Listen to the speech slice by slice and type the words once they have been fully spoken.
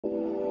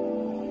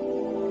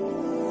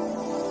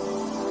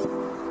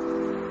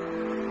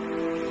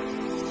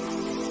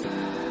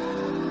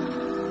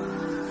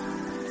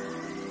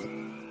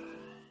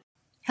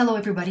Hello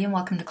everybody and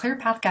welcome to Clear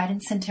Path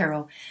Guidance and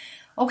Tarot.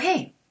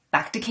 Okay,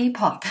 back to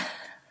K-pop.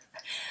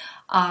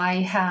 I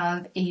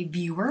have a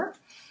viewer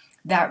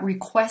that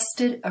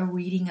requested a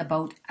reading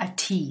about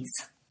Ateez.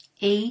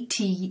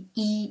 A-T-E-E-Z.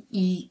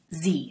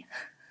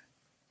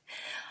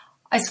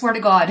 I swear to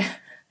God,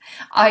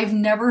 I've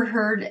never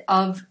heard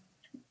of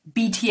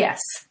BTS,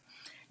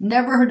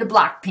 never heard of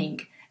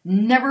Blackpink,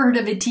 never heard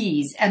of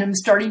Ateez, and I'm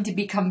starting to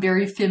become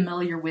very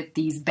familiar with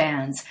these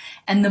bands.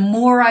 And the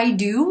more I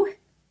do,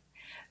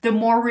 the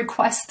more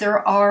requests there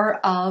are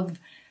of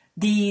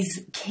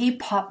these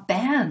K-pop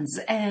bands.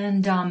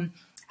 And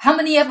how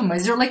many of them?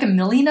 Is there like 1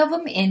 million of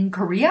them in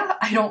Korea?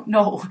 I don't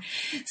know.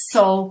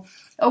 So,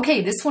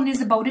 okay, this one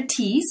is about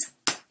Ateez.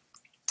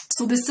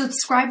 So the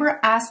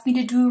subscriber asked me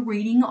to do a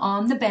reading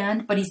on the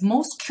band, but he's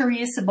most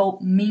curious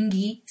about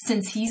Mingi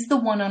since he's the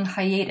one on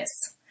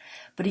hiatus.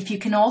 But if you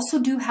can also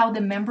do how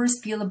the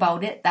members feel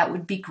about it, that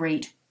would be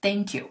great.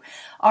 Thank you.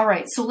 All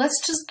right, so let's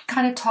just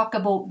kind of talk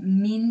about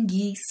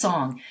Mingi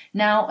song.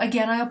 Now,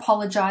 again, I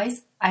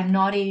apologize. I'm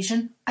not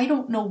Asian. I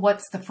don't know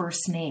what's the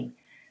first name.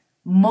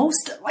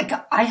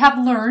 I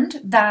have learned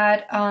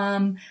that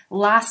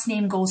last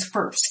name goes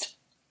first.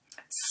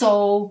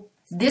 So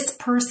this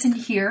person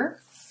here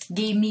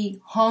gave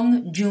me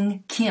Hong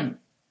Jung Kim.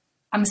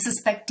 I'm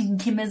suspecting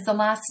Kim is the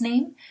last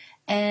name.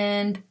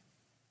 And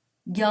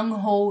Young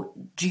Ho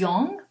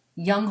Jeong.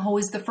 Young Ho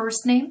is the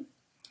first name.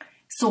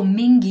 So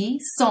Mingi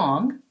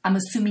song, I'm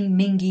assuming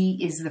Mingi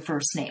is the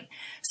first name.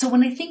 So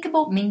when I think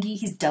about Mingi,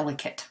 he's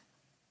delicate.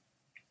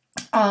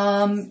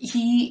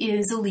 He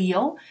is a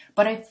Leo,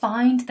 but I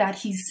find that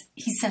he's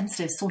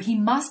sensitive. So he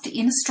must,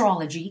 in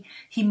astrology,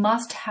 he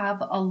must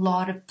have a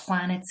lot of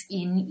planets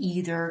in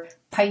either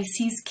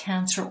Pisces,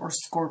 Cancer, or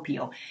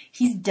Scorpio.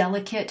 He's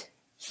delicate.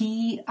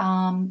 He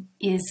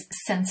is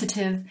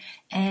sensitive,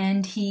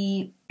 and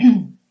he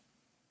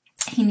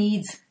he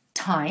needs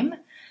time,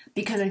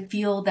 because I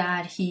feel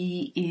that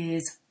he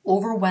is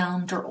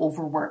overwhelmed or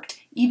overworked.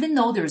 Even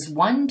though there's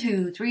 1,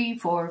 2, 3,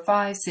 4,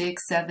 5,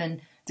 6,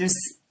 7, there's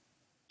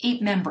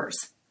 8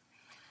 members,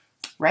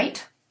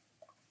 right?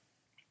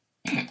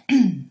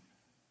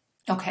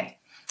 Okay,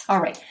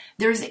 all right.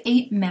 There's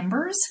 8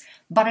 members,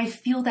 but I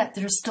feel that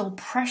there's still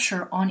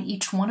pressure on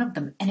each one of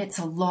them, and it's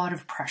a lot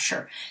of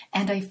pressure.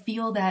 And I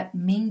feel that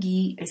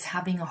Mingi is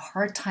having a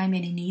hard time,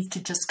 and he needs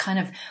to just kind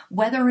of,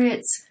 whether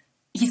it's,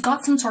 he's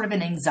got some sort of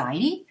an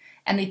anxiety,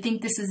 and I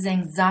think this is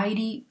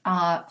anxiety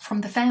from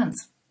the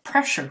fans,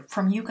 pressure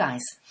from you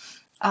guys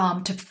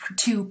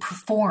to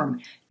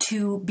perform,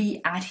 to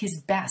be at his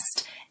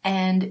best.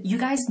 And you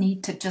guys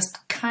need to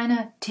just kind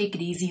of take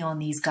it easy on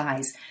these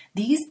guys.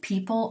 These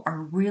people are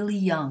really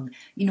young.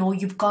 You know,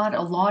 you've got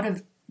a lot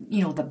of,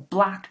 you know, the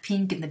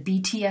Blackpink and the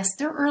BTS,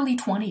 they're early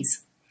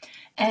 20s.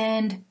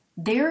 And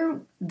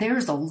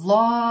there's a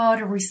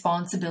lot of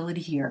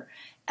responsibility here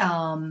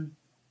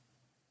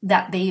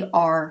that they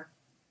are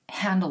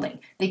handling.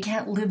 They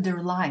can't live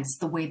their lives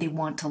the way they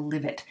want to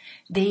live it.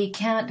 They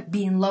can't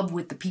be in love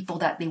with the people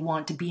that they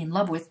want to be in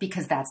love with,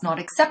 because that's not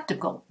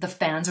acceptable. The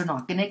fans are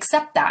not going to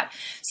accept that.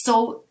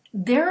 So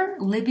they're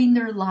living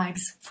their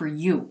lives for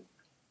you,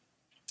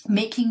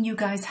 making you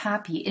guys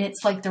happy. And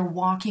it's like they're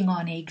walking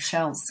on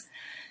eggshells.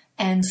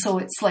 And so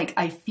it's like,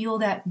 I feel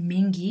that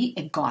Mingi,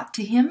 it got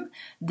to him,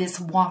 this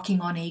walking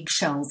on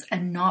eggshells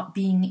and not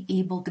being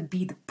able to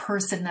be the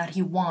person that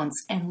he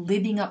wants and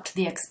living up to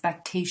the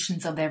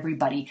expectations of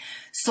everybody.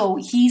 So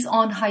he's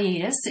on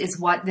hiatus is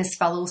what this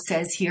fellow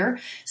says here.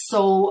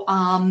 So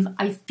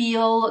I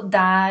feel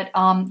that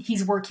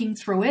he's working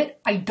through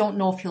it. I don't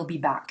know if he'll be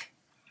back.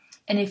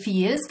 And if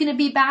he is going to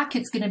be back,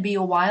 it's going to be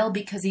a while,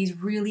 because he's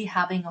really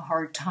having a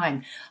hard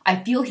time. I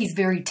feel he's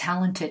very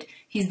talented.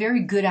 He's very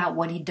good at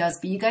what he does,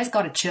 but you guys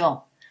got to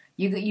chill.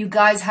 You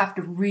guys have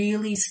to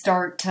really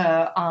start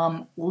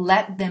to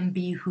let them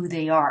be who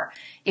they are.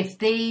 If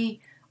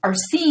they are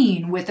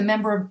seen with a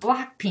member of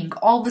Blackpink,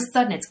 all of a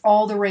sudden it's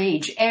all the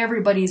rage.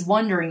 Everybody's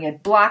wondering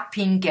if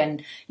Blackpink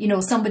and, you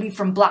know, somebody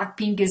from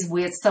Blackpink is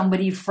with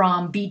somebody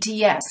from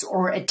BTS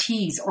or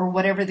Ateez or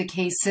whatever the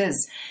case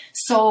is.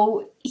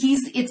 So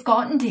it's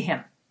gotten to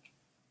him.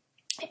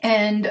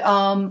 And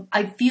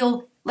I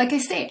feel, like I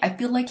say, I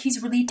feel like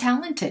he's really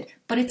talented,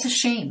 but it's a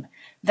shame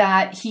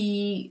that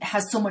he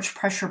has so much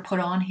pressure put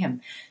on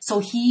him. So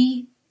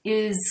he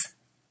is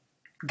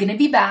going to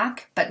be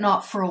back, but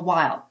not for a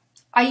while.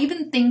 I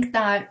even think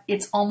that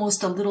it's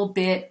almost a little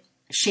bit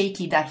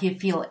shaky that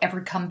he'll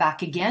ever come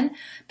back again,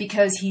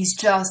 because he's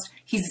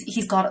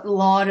got a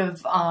lot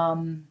of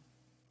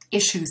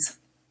issues,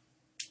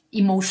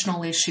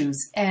 emotional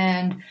issues,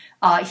 and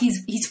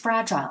he's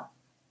fragile.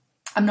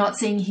 I'm not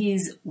saying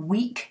he's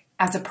weak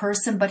as a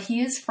person, but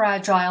he is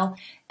fragile,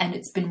 and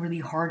it's been really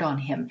hard on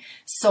him.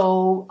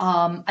 So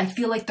I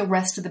feel like the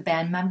rest of the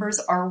band members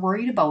are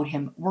worried about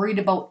him, worried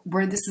about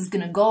where this is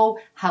going to go,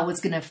 how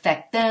it's going to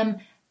affect them,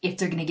 if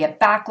they're going to get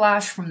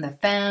backlash from the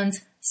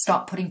fans.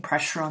 Stop putting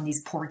pressure on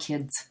these poor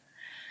kids.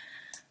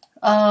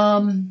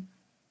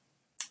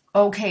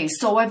 Okay,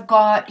 so I've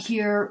got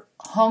here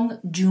Hong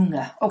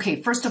Jung.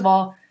 Okay, first of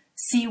all,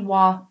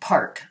 Siwa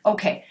Park.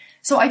 Okay,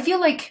 so I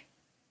feel like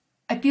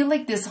I feel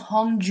like this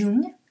Hong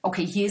Jung,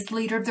 okay, he is the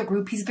leader of the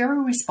group. He's very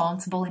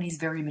responsible and he's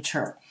very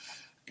mature.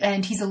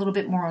 And he's a little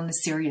bit more on the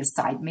serious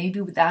side.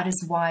 Maybe that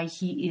is why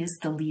he is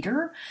the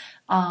leader.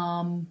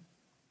 I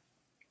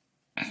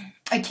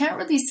can't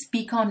really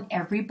speak on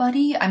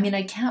everybody. I mean,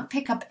 I can't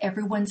pick up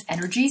everyone's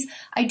energies.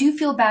 I do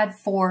feel bad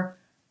for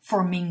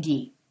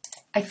Mingi.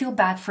 I feel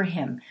bad for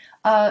him.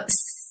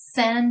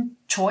 San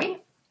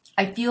Choi.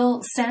 I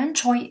feel San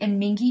Choi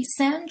and Mingi.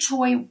 San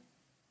Choi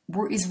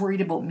is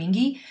worried about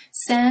Mingi.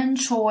 San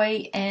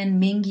Choi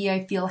and Mingi,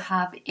 I feel,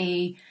 have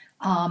a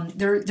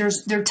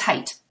they're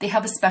tight. They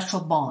have a special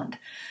bond.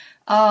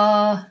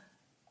 I'm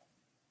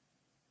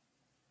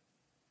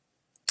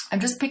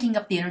just picking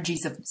up the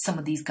energies of some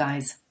of these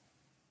guys.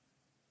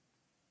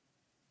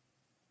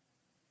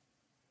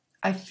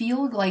 I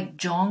feel like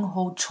Jong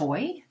Ho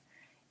Choi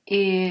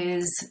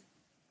is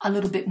a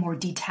little bit more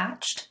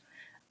detached.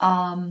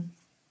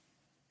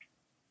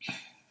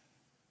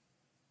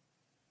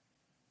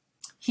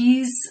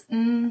 He's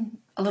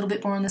a little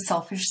bit more on the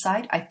selfish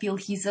side. I feel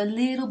he's a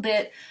little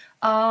bit,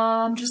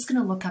 I'm just going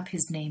to look up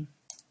his name.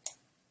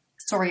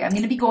 Sorry, I'm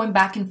going to be going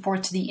back and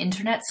forth to the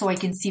internet so I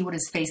can see what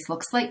his face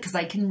looks like because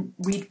I can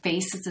read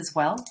faces as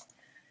well.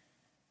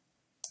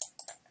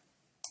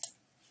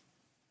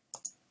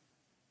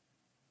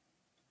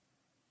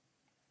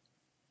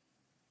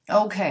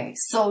 Okay,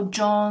 so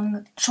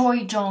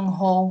Choi Jong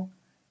Ho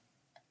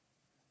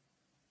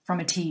from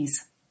Ateez.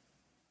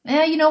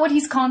 Yeah, you know what?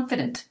 He's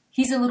confident.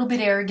 He's a little bit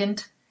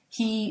arrogant.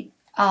 He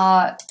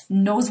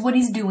knows what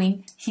he's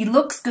doing. He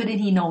looks good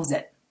and he knows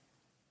it.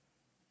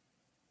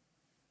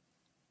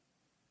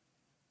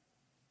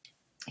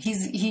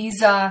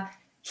 He's a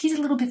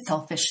little bit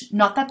selfish.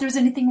 Not that there's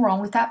anything wrong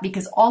with that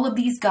because all of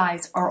these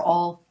guys are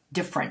all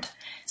different.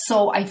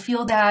 So I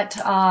feel that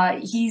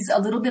he's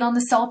a little bit on the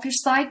selfish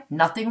side.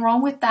 Nothing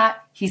wrong with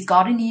that. He's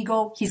got an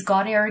ego. He's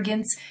got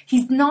arrogance.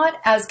 He's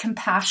not as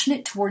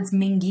compassionate towards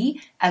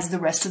Mingi as the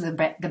rest of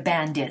the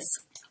band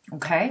is.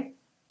 Okay?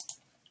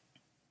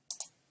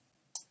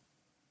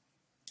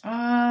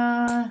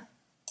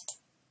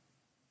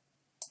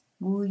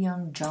 Woo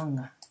Young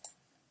Jung.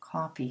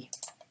 Copy.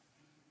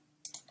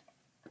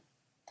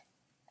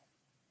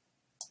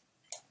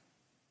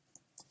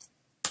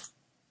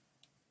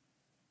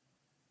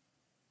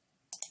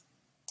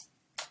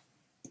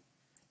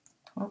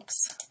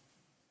 Oops.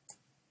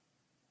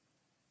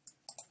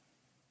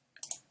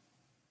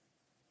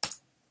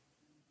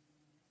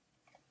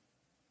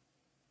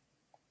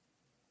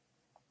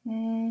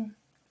 When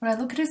I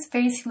look at his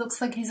face, he looks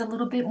like he's a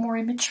little bit more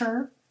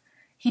immature.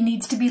 He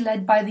needs to be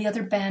led by the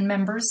other band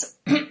members.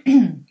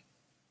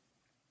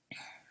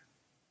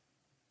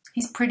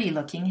 He's pretty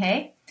looking,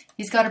 hey?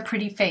 He's got a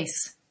pretty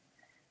face.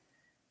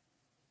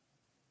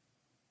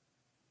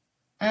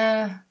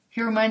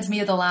 He reminds me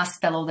of the last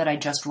fellow that I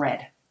just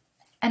read.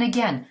 And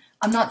again,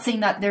 I'm not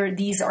saying that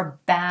these are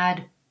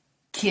bad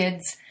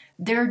kids.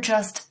 They're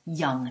just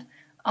young.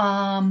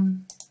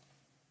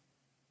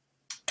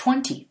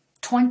 20.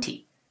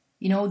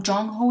 You know,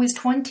 Jong Ho is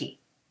 20.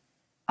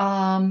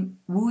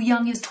 Woo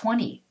Young is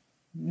 20.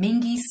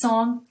 Mingi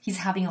Song, he's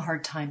having a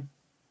hard time.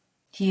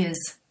 He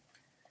is.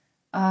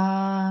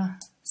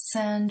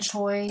 San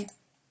Choi.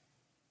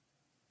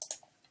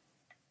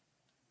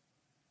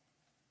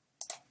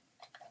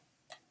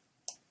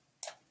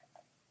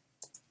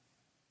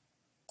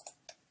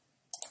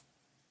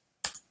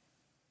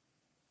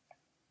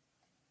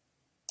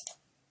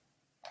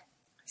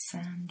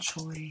 San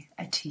Choi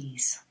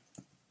Ateez.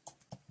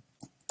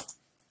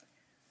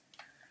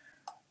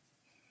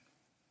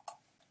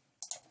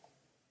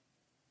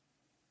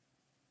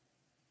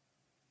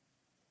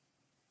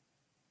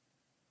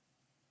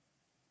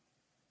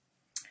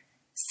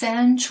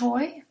 San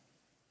Choi,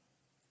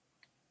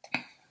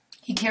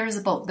 he cares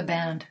about the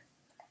band.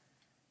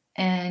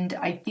 And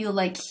I feel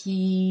like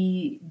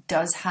he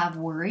does have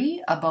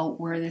worry about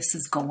where this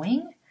is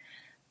going.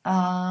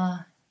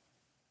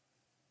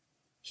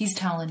 He's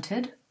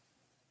talented.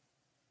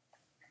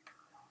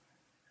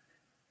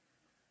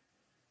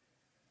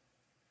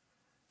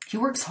 He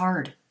works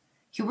hard.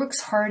 He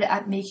works hard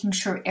at making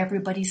sure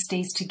everybody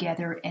stays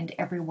together and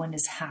everyone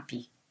is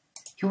happy.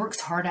 He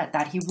works hard at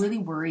that. He really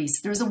worries.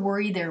 There's a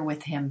worry there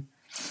with him.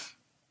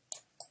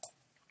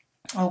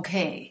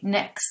 Okay,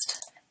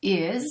 next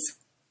is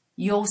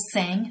Yo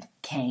Sang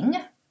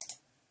Kang.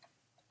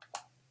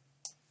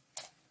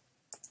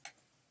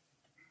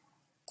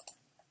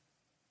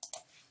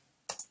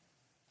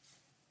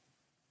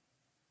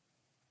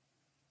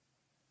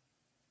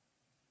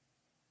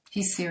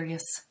 He's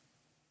serious.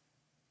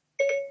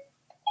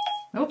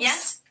 Oops.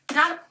 Yes,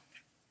 not.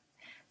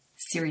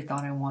 Siri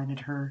thought I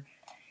wanted her.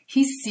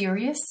 He's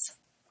serious.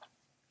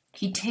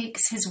 He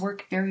takes his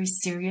work very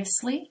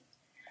seriously.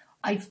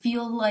 I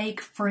feel like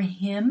for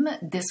him,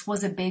 this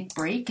was a big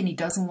break and he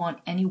doesn't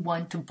want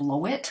anyone to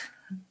blow it.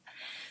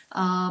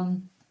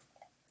 I'm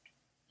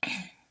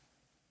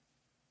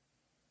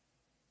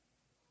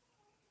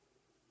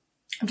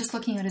just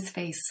looking at his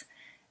face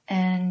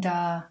and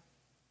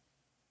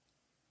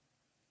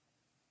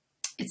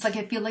it's like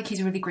I feel like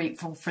he's really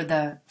grateful for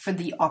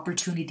the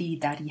opportunity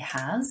that he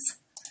has.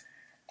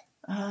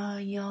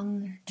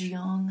 Young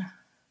Jung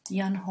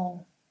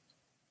Yunho.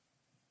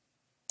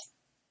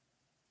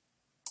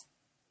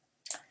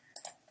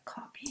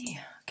 Copy.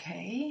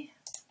 Okay.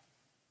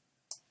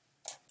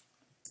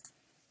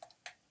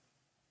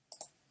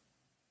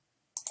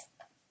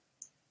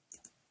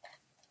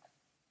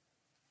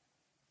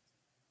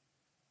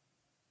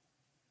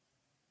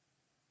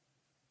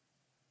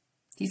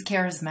 He's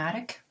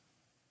charismatic.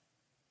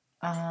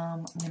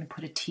 I'm going to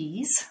put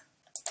Ateez.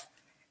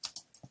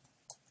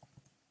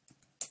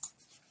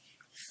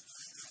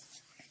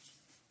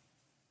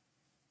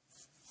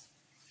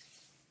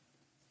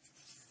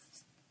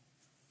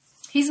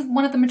 He's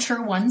one of the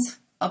mature ones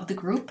of the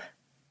group.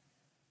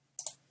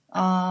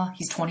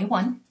 He's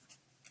 21.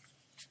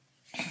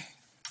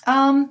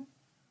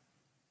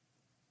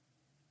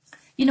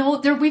 You know,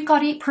 we've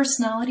got 8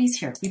 personalities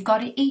here. We've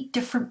got 8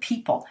 different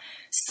people.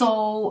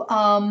 So,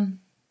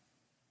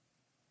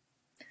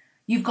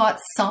 you've got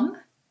some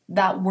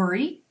that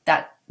worry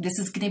that this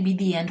is going to be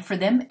the end for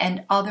them,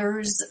 and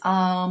others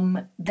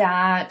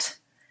that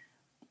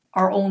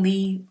are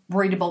only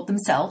worried about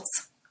themselves.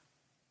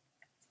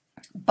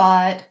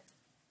 But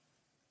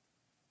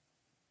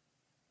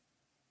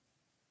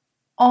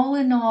all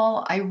in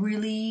all, I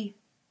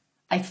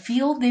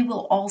feel they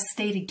will all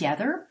stay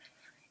together.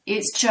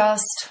 It's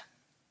just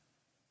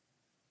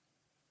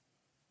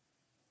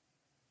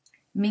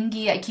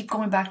Mingi, I keep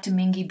going back to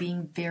Mingi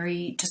being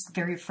very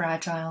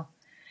fragile.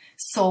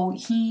 So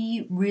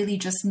he really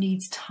just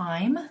needs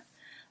time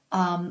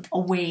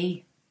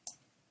away,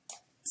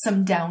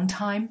 some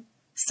downtime,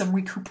 some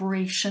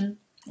recuperation,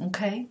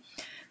 okay?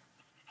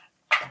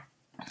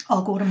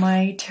 I'll go to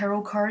my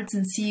tarot cards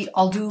and see.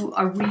 I'll do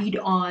a read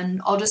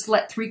on, I'll just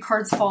let 3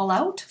 cards fall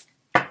out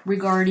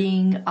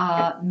regarding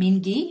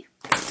Mingi.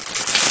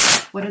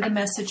 What are the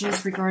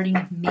messages regarding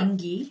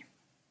Mingi?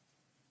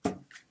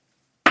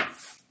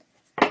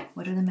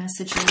 What are the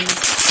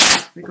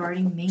messages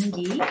regarding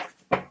Mingi?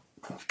 What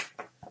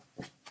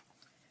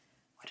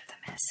are the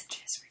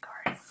messages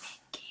regarding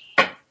Mingi?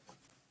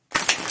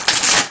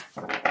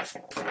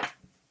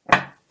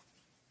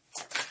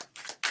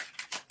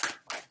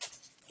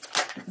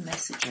 What are the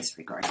messages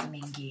regarding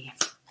Mingi?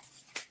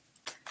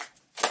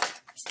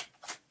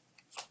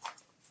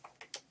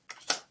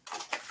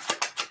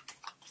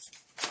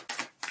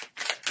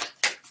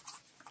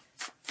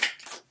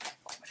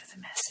 What are the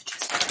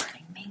messages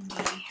regarding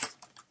Mingi?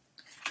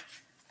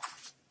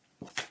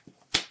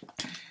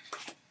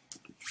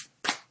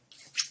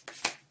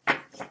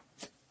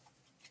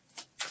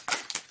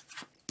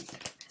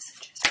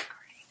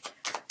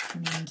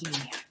 Mingi.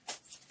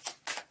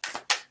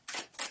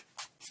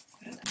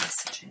 What are the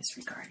messages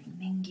regarding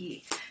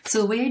Mingi? So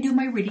the way I do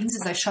my readings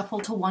is I shuffle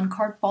till 1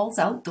 card falls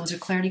out. Those are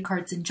clarity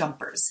cards and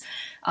jumpers.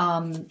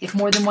 If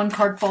more than 1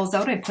 card falls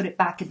out, I put it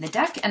back in the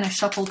deck and I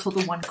shuffle till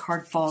the 1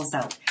 card falls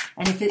out.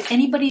 And if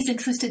anybody's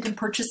interested in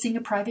purchasing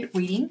a private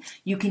reading,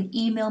 you can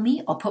email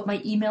me. I'll put my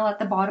email at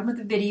the bottom of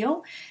the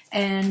video,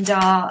 and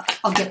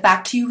I'll get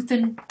back to you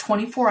within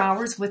 24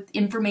 hours with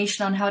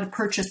information on how to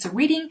purchase a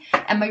reading,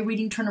 and my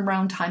reading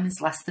turnaround time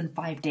is less than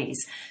 5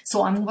 days.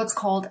 So I'm what's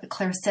called a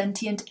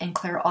clairsentient and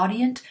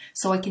clairaudient,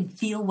 so I can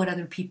feel what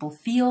other people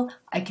feel.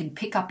 I can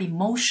pick up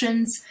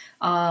emotions.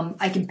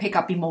 I can pick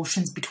up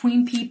emotions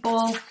between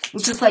people.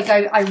 It's just like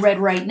I read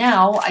right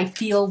now. I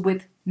feel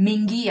with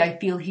Mingi, I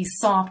feel he's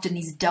soft and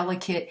he's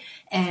delicate,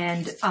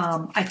 and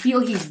I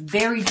feel he's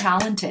very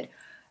talented.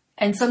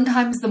 And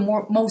sometimes the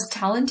most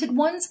talented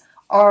ones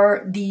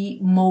are the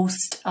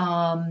most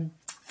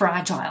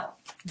fragile.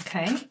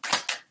 Okay.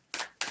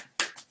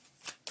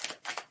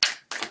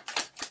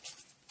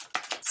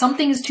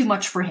 Something is too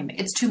much for him.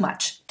 It's too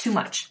much. Too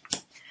much.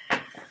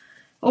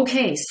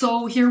 Okay,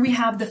 so here we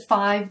have the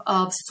 5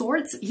 of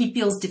Swords. He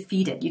feels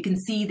defeated. You can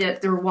see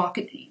that they're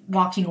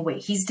walking away.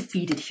 He's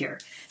defeated here.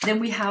 Then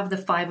we have the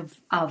 5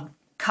 of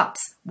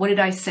Cups. What did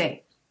I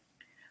say?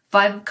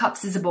 5 of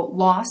Cups is about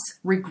loss,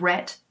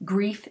 regret,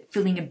 grief,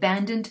 feeling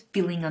abandoned,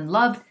 feeling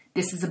unloved.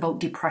 This is about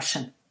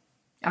depression.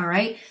 All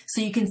right,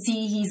 so you can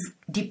see he's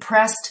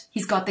depressed.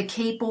 He's got the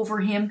cape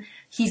over him.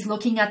 He's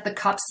looking at the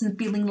cups and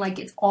feeling like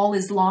it's all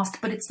is lost,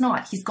 but it's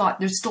not.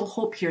 There's still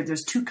hope here.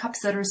 There's 2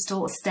 cups that are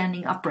still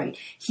standing upright.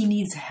 He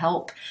needs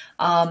help.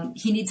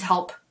 He needs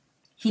help.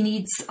 He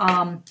needs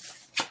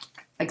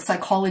like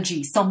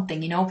psychology,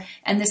 something, you know.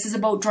 And this is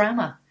about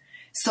drama.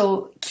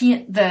 So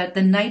the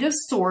Knight of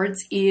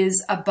Swords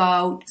is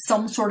about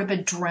some sort of a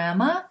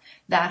drama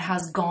that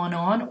has gone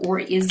on or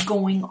is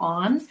going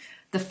on.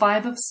 The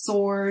 5 of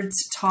Swords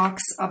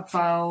talks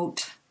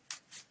about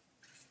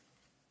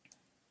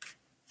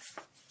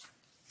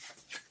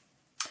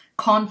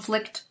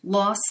conflict,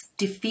 loss,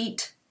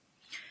 defeat.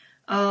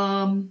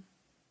 The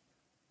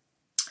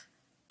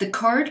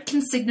card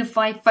can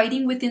signify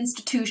fighting with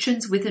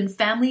institutions within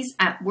families,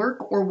 at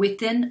work, or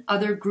within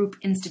other group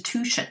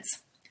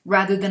institutions,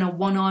 rather than a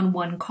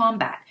one-on-one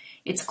combat.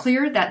 It's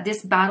clear that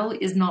this battle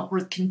is not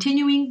worth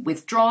continuing.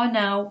 Withdraw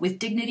now with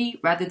dignity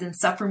rather than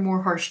suffer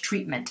more harsh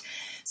treatment.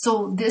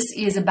 So this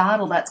is a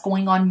battle that's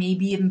going on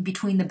maybe even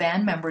between the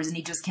band members, and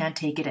he just can't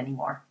take it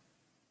anymore.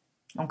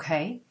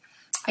 Okay?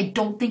 I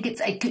don't think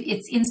it's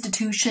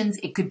institutions.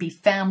 It could be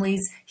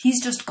families.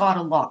 He's just got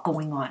a lot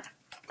going on.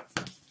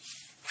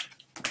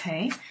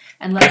 Okay?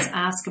 And let's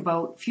ask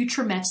about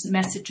future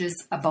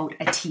messages about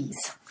Ateez.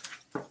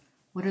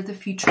 What are the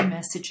future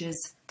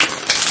messages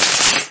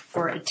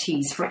for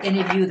Ateez? For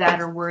any of you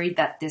that are worried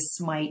that this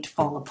might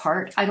fall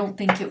apart, I don't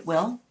think it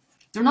will.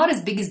 They're not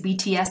as big as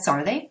BTS,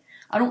 are they?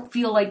 I don't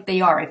feel like they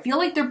are. I feel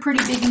like they're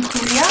pretty big in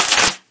Korea,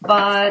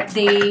 but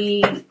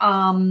they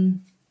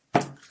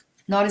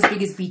not as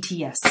big as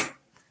BTS.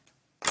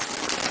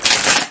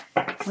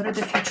 What are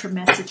the future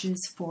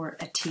messages for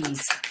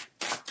Ateez?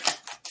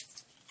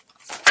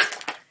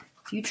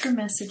 Future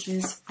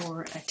messages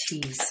for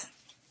Ateez.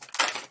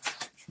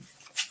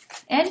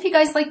 And if you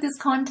guys like this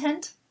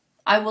content,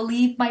 I will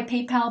leave my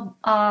PayPal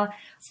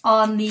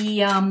on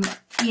the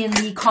in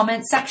the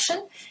comment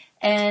section,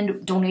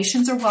 and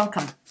donations are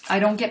welcome. I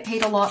don't get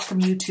paid a lot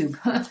from YouTube.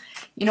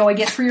 You know, I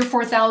get 3,000 or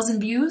 4,000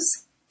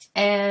 views,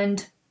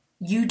 and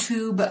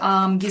YouTube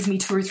gives me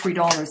 $2 or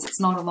 $3. It's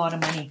not a lot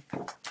of money.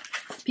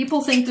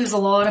 People think there's a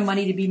lot of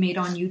money to be made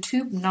on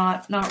YouTube.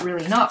 Not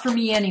really. Not for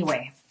me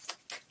anyway.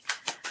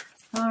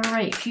 All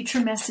right, future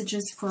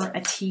messages for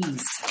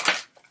Ateez.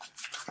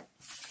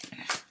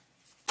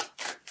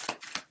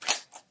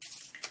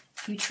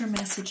 Future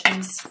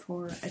messages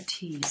for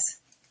Ateez.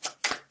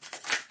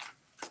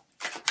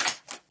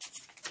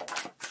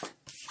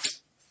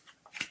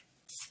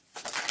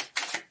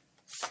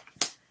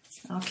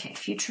 Okay,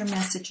 future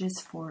messages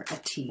for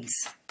Ateez.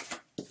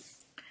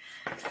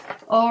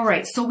 All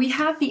right, so we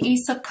have the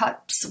Ace of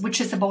Cups, which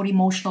is about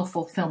emotional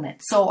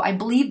fulfillment. So I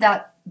believe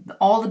that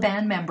all the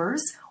band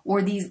members,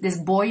 or this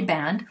boy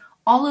band,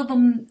 all of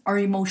them are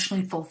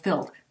emotionally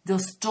fulfilled. They're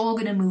still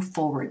going to move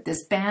forward.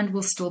 This band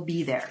will still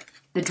be there.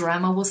 The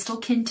drama will still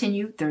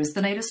continue. There's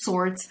the Knight of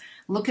Swords.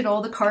 Look at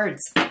all the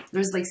cards.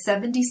 There's like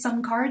 70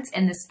 some cards,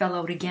 and this fell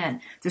out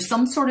again. There's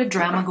some sort of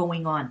drama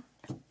going on.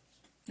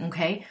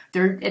 Okay,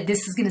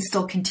 this is going to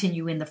still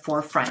continue in the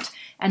forefront.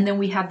 And then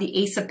we have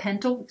the Ace of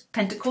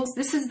Pentacles.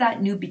 This is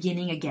that new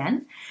beginning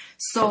again.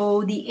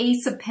 So the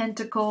Ace of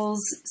Pentacles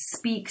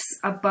speaks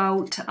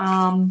about,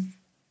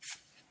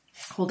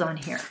 hold on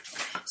here.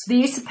 So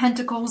the Ace of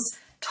Pentacles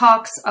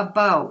talks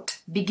about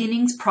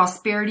beginnings,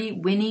 prosperity,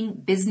 winning,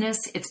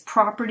 business, its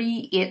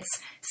property. It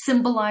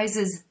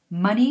symbolizes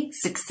money,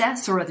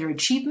 success, or other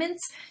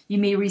achievements. You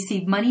may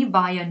receive money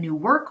via new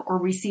work or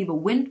receive a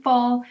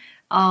windfall.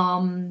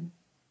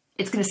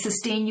 It's going to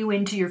sustain you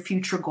into your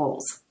future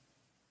goals.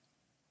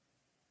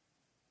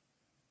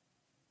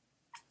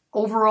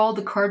 Overall,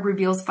 the card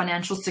reveals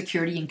financial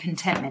security and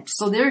contentment.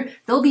 So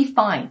they'll be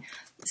fine.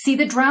 See,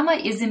 the drama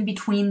is in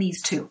between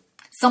these two.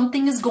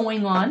 Something is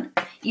going on,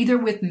 either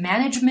with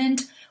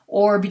management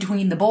or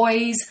between the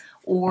boys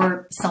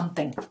or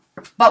something.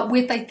 But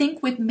I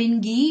think with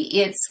Mingi,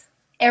 it's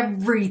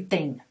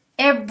everything.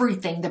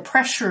 Everything, the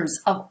pressures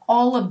of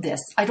all of this.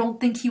 I don't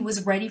think he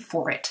was ready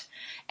for it.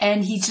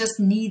 And he just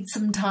needs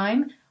some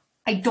time.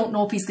 I don't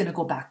know if he's going to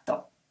go back,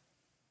 though.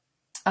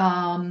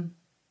 I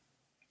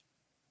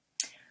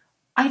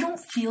don't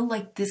feel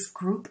like this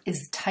group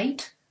is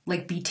tight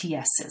like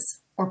BTS's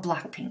or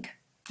Blackpink.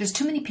 There's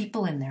too many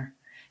people in there.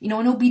 You know,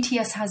 I know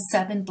BTS has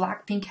 7,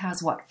 Blackpink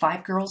has, what,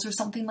 5 girls or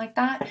something like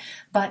that?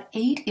 But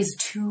 8 is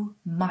too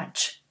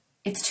much.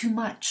 It's too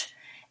much.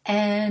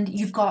 And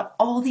you've got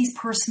all these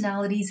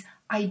personalities.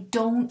 I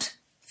don't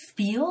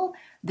feel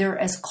they're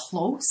as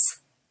close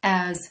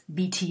as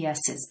BTS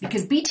is,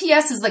 because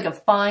BTS is like a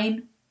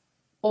finely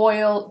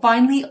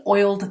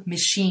oiled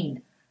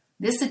machine.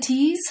 This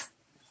Ateez,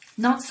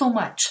 not so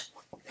much.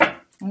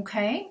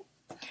 Okay.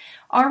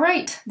 All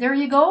right, there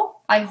you go.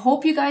 I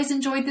hope you guys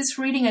enjoyed this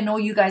reading. I know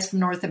you guys from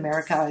North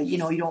America, you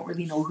know, you don't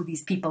really know who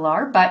these people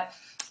are, but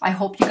I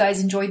hope you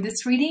guys enjoyed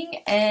this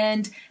reading,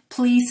 and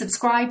please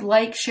subscribe,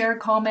 like, share,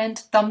 comment,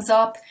 thumbs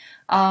up.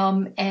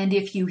 And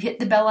if you hit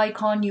the bell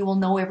icon, you will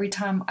know every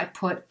time I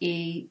post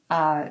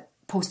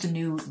a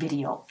new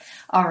video.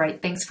 All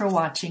right, thanks for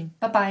watching.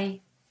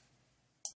 Bye-bye.